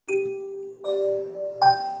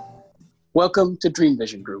Welcome to Dream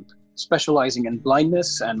Vision Group, specializing in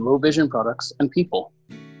blindness and low vision products and people.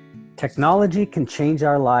 Technology can change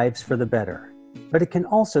our lives for the better, but it can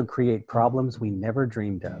also create problems we never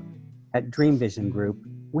dreamed of. At Dream Vision Group,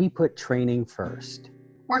 we put training first.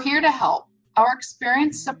 We're here to help. Our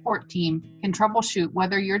experienced support team can troubleshoot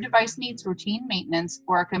whether your device needs routine maintenance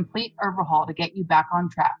or a complete overhaul to get you back on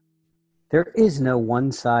track. There is no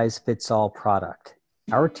one-size-fits-all product.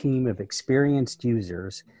 Our team of experienced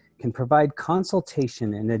users can provide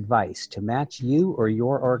consultation and advice to match you or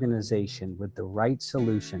your organization with the right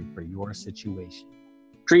solution for your situation.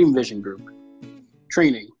 Dream Vision Group.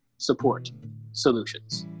 Training, support,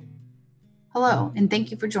 solutions. Hello, and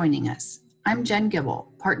thank you for joining us. I'm Jen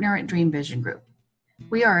Gibble, partner at Dream Vision Group.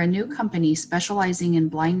 We are a new company specializing in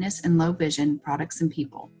blindness and low vision products and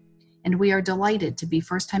people, and we are delighted to be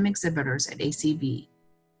first-time exhibitors at ACB.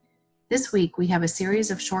 This week, we have a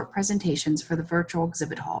series of short presentations for the virtual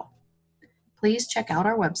exhibit hall. Please check out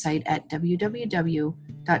our website at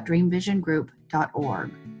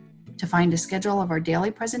www.dreamvisiongroup.org to find a schedule of our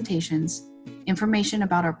daily presentations, information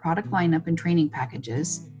about our product lineup and training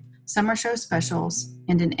packages, summer show specials,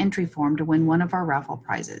 and an entry form to win one of our raffle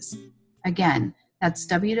prizes. Again, that's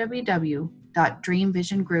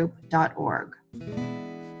www.dreamvisiongroup.org.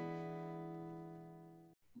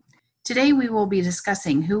 Today, we will be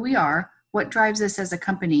discussing who we are, what drives us as a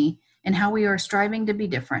company, and how we are striving to be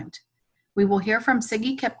different. We will hear from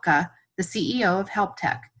Siggy Kipka, the CEO of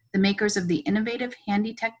HelpTech, the makers of the innovative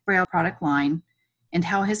HandyTech Braille product line, and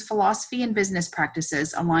how his philosophy and business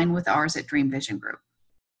practices align with ours at Dream Vision Group.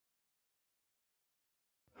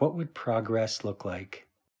 What would progress look like?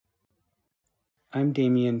 I'm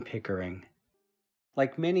Damian Pickering.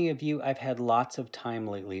 Like many of you, I've had lots of time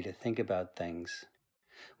lately to think about things.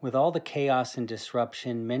 With all the chaos and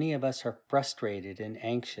disruption, many of us are frustrated and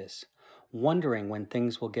anxious, wondering when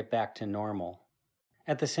things will get back to normal.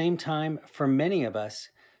 At the same time, for many of us,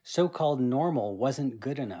 so-called normal wasn't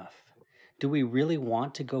good enough. Do we really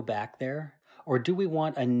want to go back there? Or do we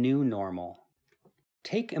want a new normal?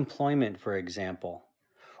 Take employment, for example,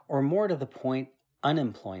 or more to the point,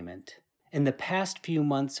 unemployment. In the past few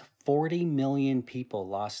months, 40 million people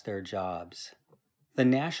lost their jobs. The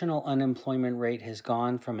national unemployment rate has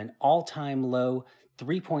gone from an all-time low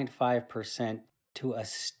 3.5% to a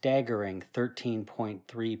staggering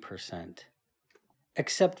 13.3%.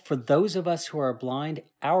 Except for those of us who are blind,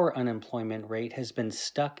 our unemployment rate has been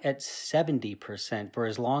stuck at 70% for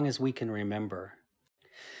as long as we can remember.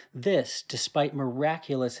 This, despite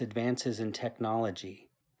miraculous advances in technology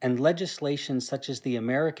and legislation such as the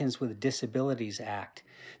Americans with Disabilities Act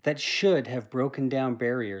that should have broken down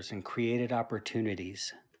barriers and created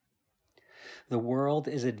opportunities. The world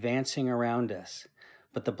is advancing around us,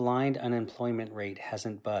 but the blind unemployment rate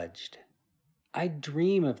hasn't budged. I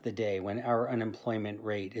dream of the day when our unemployment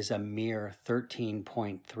rate is a mere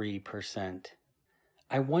 13.3%.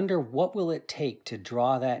 I wonder what will it take to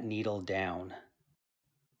draw that needle down.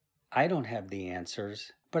 I don't have the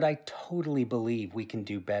answers, but I totally believe we can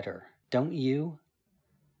do better, don't you?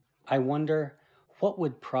 I wonder, what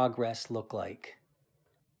would progress look like?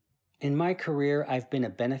 In my career, I've been a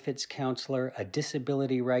benefits counselor, a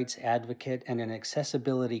disability rights advocate, and an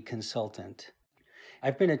accessibility consultant.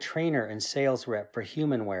 I've been a trainer and sales rep for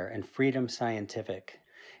Humanware and Freedom Scientific,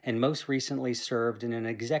 and most recently served in an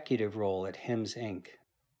executive role at HIMSS Inc.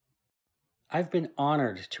 I've been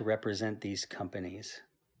honored to represent these companies.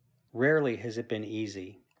 Rarely has it been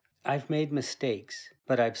easy. I've made mistakes,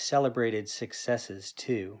 but I've celebrated successes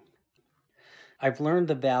too. I've learned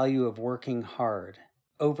the value of working hard,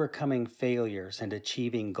 overcoming failures, and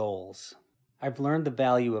achieving goals. I've learned the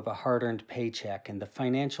value of a hard-earned paycheck and the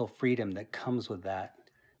financial freedom that comes with that.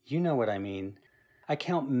 You know what I mean. I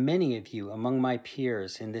count many of you among my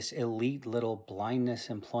peers in this elite little blindness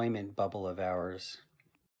employment bubble of ours.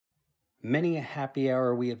 Many a happy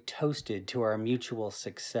hour we have toasted to our mutual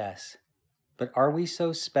success. But are we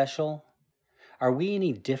so special? Are we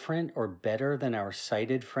any different or better than our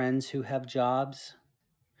sighted friends who have jobs?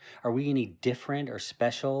 Are we any different or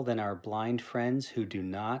special than our blind friends who do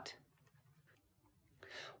not?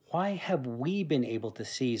 Why have we been able to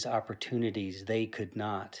seize opportunities they could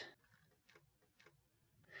not?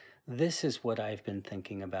 This is what I've been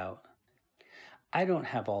thinking about. I don't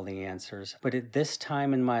have all the answers, but at this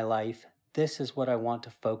time in my life, this is what I want to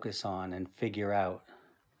focus on and figure out.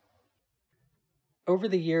 Over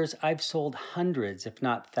the years, I've sold hundreds, if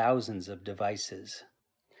not thousands, of devices.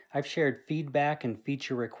 I've shared feedback and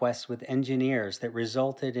feature requests with engineers that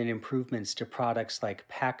resulted in improvements to products like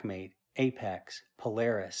PackMate, Apex,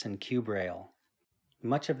 Polaris, and QBraille.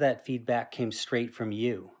 Much of that feedback came straight from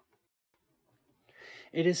you.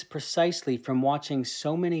 It is precisely from watching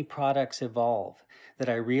so many products evolve that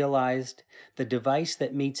I realized the device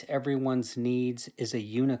that meets everyone's needs is a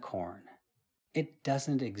unicorn. It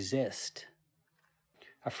doesn't exist.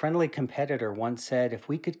 A friendly competitor once said if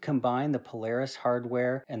we could combine the Polaris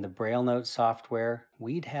hardware and the Braille Note software,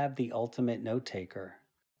 we'd have the ultimate note taker.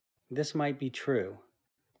 This might be true.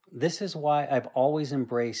 This is why I've always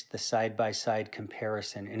embraced the side-by-side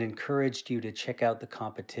comparison and encouraged you to check out the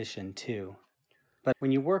competition too. But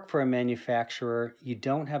when you work for a manufacturer, you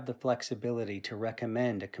don't have the flexibility to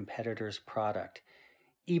recommend a competitor's product,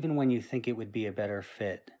 even when you think it would be a better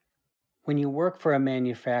fit. When you work for a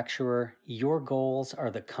manufacturer, your goals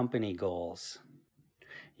are the company goals.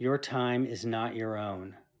 Your time is not your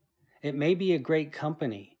own. It may be a great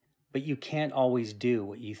company, but you can't always do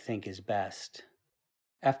what you think is best.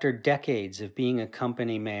 After decades of being a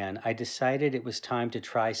company man, I decided it was time to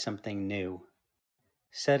try something new.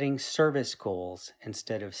 Setting service goals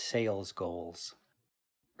instead of sales goals.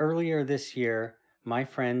 Earlier this year, my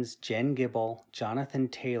friends Jen Gibble, Jonathan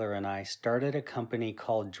Taylor, and I started a company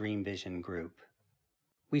called Dream Vision Group.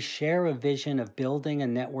 We share a vision of building a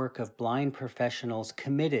network of blind professionals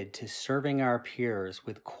committed to serving our peers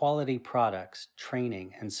with quality products,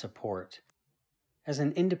 training, and support. As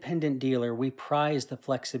an independent dealer, we prize the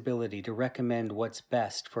flexibility to recommend what's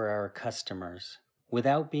best for our customers,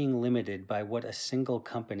 without being limited by what a single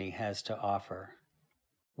company has to offer.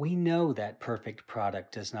 We know that perfect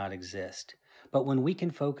product does not exist, but when we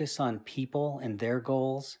can focus on people and their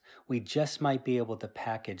goals, we just might be able to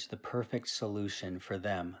package the perfect solution for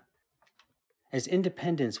them. As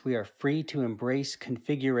independents, we are free to embrace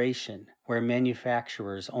configuration where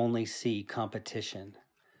manufacturers only see competition.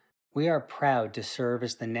 We are proud to serve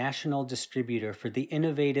as the national distributor for the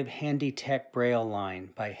innovative HandyTech Braille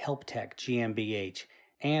line by HelpTech GmbH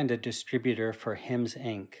and a distributor for HIMS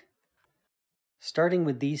Inc. Starting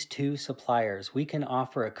with these two suppliers, we can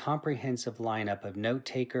offer a comprehensive lineup of note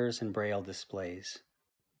takers and Braille displays,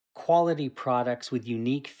 quality products with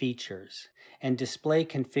unique features, and display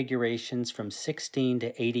configurations from 16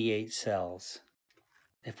 to 88 cells.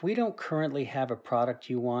 If we don't currently have a product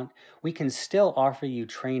you want, we can still offer you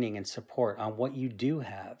training and support on what you do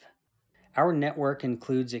have. Our network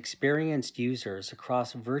includes experienced users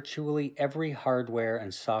across virtually every hardware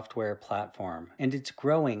and software platform, and it's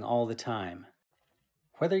growing all the time.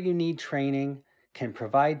 Whether you need training, can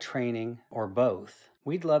provide training, or both,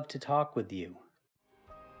 we'd love to talk with you.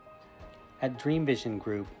 At Dream Vision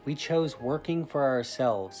Group, we chose working for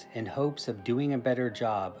ourselves in hopes of doing a better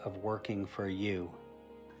job of working for you.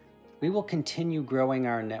 We will continue growing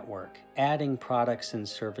our network, adding products and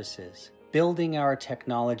services, building our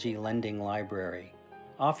technology lending library,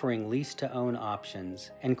 offering lease-to-own options,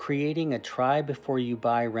 and creating a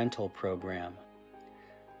try-before-you-buy rental program.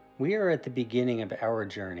 We are at the beginning of our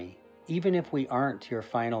journey. Even if we aren't your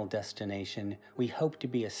final destination, we hope to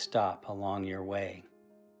be a stop along your way.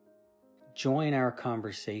 Join our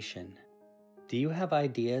conversation. Do you have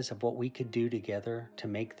ideas of what we could do together to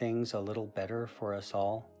make things a little better for us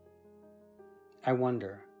all? I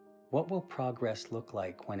wonder, what will progress look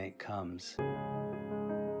like when it comes?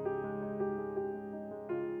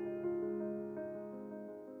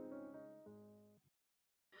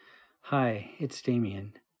 Hi, it's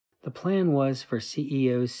Damien. The plan was for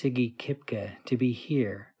CEO Siggy Kipke to be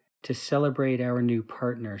here to celebrate our new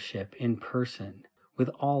partnership in person with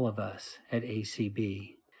all of us at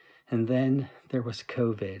ACB. And then there was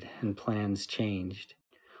COVID and plans changed.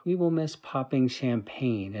 We will miss popping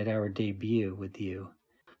champagne at our debut with you.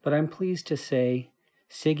 But I'm pleased to say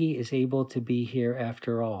Siggy is able to be here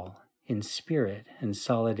after all, in spirit and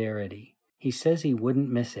solidarity. He says he wouldn't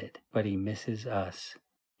miss it, but he misses us.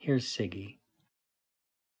 Here's Siggy.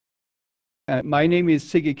 My name is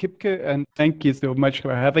Siggy Kipke, and thank you so much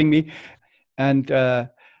for having me. And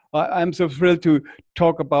I'm so thrilled to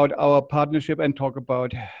talk about our partnership and talk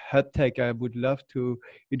about HelpTech. I would love to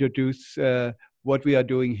introduce what we are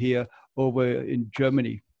doing here over in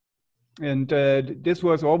Germany. And this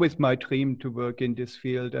was always my dream to work in this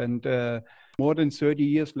field. And more than 30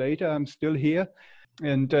 years later, I'm still here.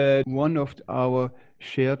 And one of our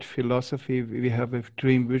shared philosophy we have with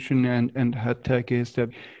Dream Vision and HelpTech is that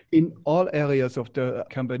in all areas of the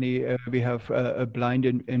company, we have blind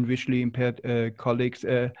and visually impaired colleagues,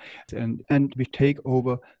 and we take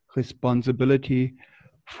over responsibility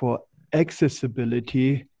for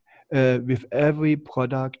accessibility with every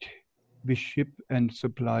product we ship and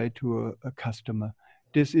supply to a customer.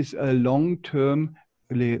 This is a long-term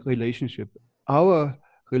relationship. Our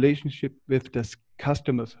relationship with the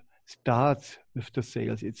customers starts with the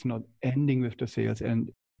sales. It's not ending with the sales.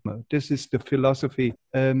 And This is the philosophy,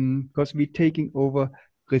 because we're taking over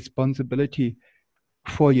responsibility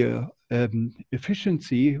for your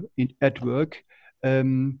efficiency at work,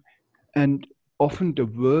 and often the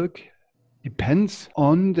work depends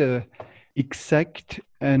on the exact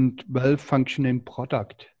and well-functioning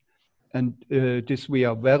product. And this we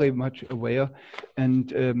are very much aware,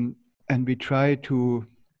 and we try to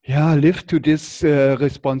live to this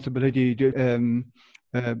responsibility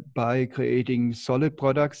by creating solid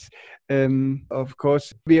products. Of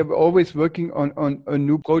course, we are always working on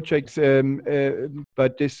new projects,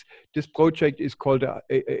 but this project is called a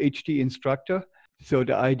HD Instructor. So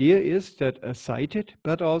the idea is that a sighted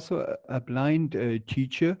but also a blind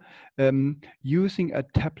teacher using a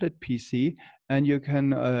tablet PC, and you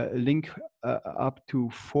can link up to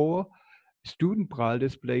 4 student braille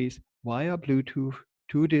displays via Bluetooth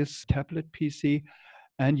to this tablet PC,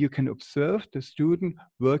 and you can observe the student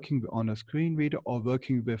working on a screen reader or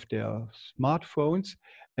working with their smartphones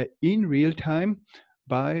in real time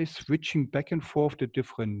by switching back and forth to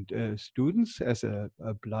different students as a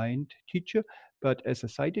blind teacher. But as a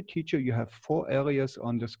sighted teacher, you have 4 areas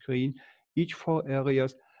on the screen, each 4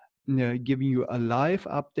 areas giving you a live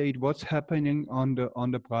update what's happening on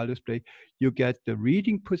the braille display. You get the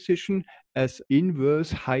reading position as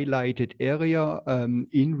inverse highlighted area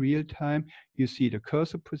in real time. You see the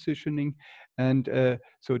cursor positioning, and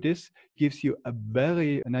so this gives you a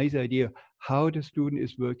very nice idea how the student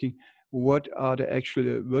is working, what are the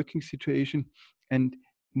actual working situation. And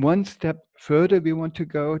one step further we want to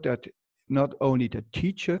go, that not only the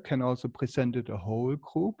teacher can also present to the whole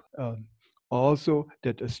group, also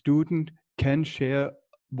that a student can share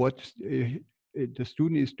what the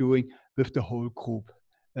student is doing with the whole group.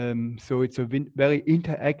 So it's a very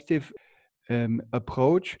interactive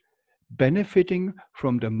approach, benefiting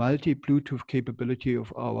from the multi-Bluetooth capability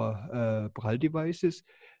of our braille devices,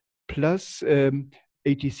 plus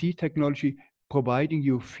ATC technology providing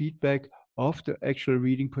you feedback of the actual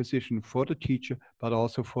reading position for the teacher, but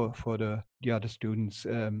also for the other students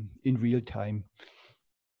in real time.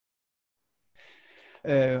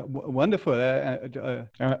 Wonderful.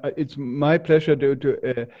 It's my pleasure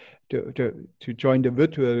to join the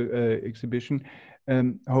virtual exhibition.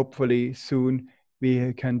 Hopefully soon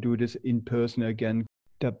we can do this in person again.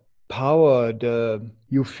 The power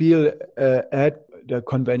you feel at the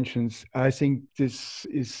conventions, I think this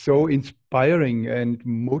is so inspiring and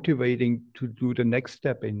motivating to do the next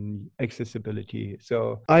step in accessibility.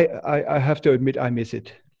 So I have to admit I miss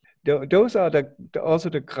it. Those are also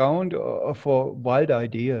the ground for wild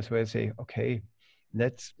ideas, where I say, okay,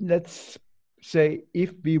 let's say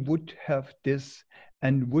if we would have this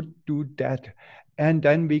and would do that, and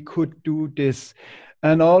then we could do this,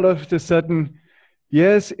 and all of a sudden,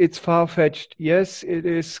 yes, it's far-fetched, yes, it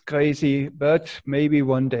is crazy, but maybe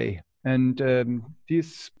one day. And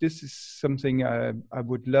this is something I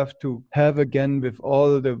would love to have again with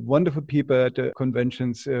all the wonderful people at the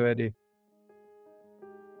conventions already.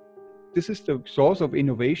 This is the source of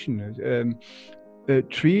innovation.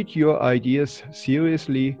 Treat your ideas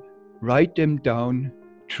seriously, write them down,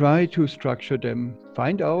 try to structure them,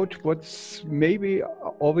 find out what's maybe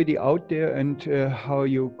already out there and how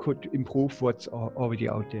you could improve what's already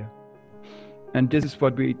out there. And this is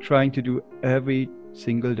what we're trying to do every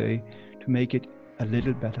single day to make it a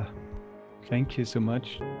little better. Thank you so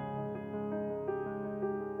much.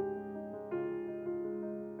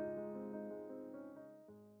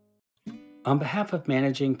 On behalf of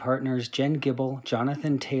managing partners Jen Gibble,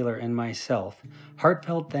 Jonathan Taylor, and myself,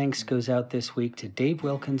 heartfelt thanks goes out this week to Dave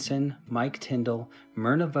Wilkinson, Mike Tyndall,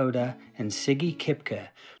 Myrna Voda, and Siggy Kipke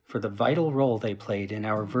for the vital role they played in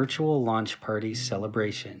our virtual launch party's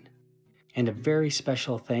celebration. And a very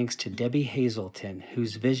special thanks to Debbie Hazelton,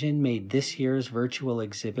 whose vision made this year's virtual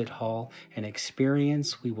exhibit hall an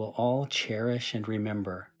experience we will all cherish and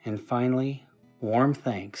remember. And finally, warm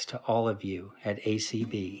thanks to all of you at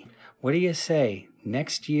ACB. What do you say?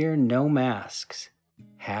 Next year, no masks.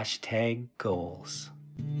 #goals.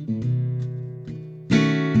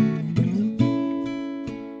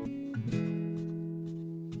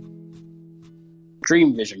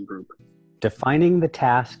 Dream Vision Group. Defining the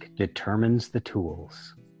task determines the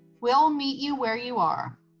tools. We'll meet you where you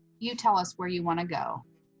are. You tell us where you want to go.